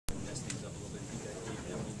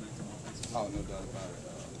Oh, no doubt about it.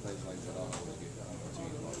 Plays like that always get team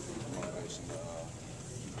motivation to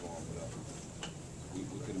keep going. But we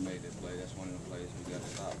could have made that play. That's one of the plays we got to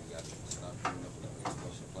stop. We got to stop giving up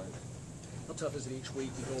explosive plays. How tough is it each week?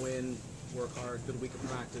 You go in, work hard, good week of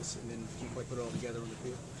practice, and then can't quite put it all together on the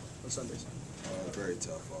field on Sundays? Very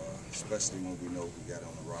tough, especially when we know we got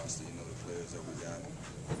on the roster. You know, the players that we got.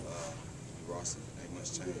 The roster ain't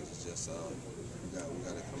much change. It's just we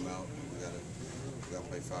got to come out. We got to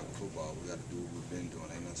play Falcon football. We got to do what we've been doing.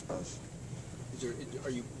 Ain't nothing special.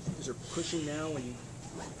 Is there pushing now when you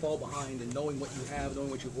fall behind and knowing what you have, knowing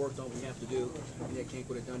what you've worked on, what you have to do, and yet can't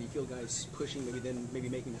put it done? Do you feel guys pushing, maybe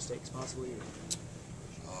making mistakes possibly?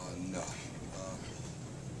 No.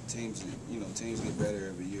 Teams get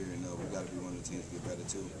better every year, and we got to be one of the teams to get better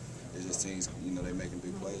too. It's just teams, they making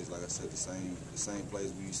big plays. Like I said, the same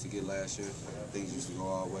plays we used to get last year. Things used to go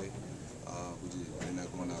our way. We're not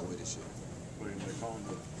going our way this year. What are they calling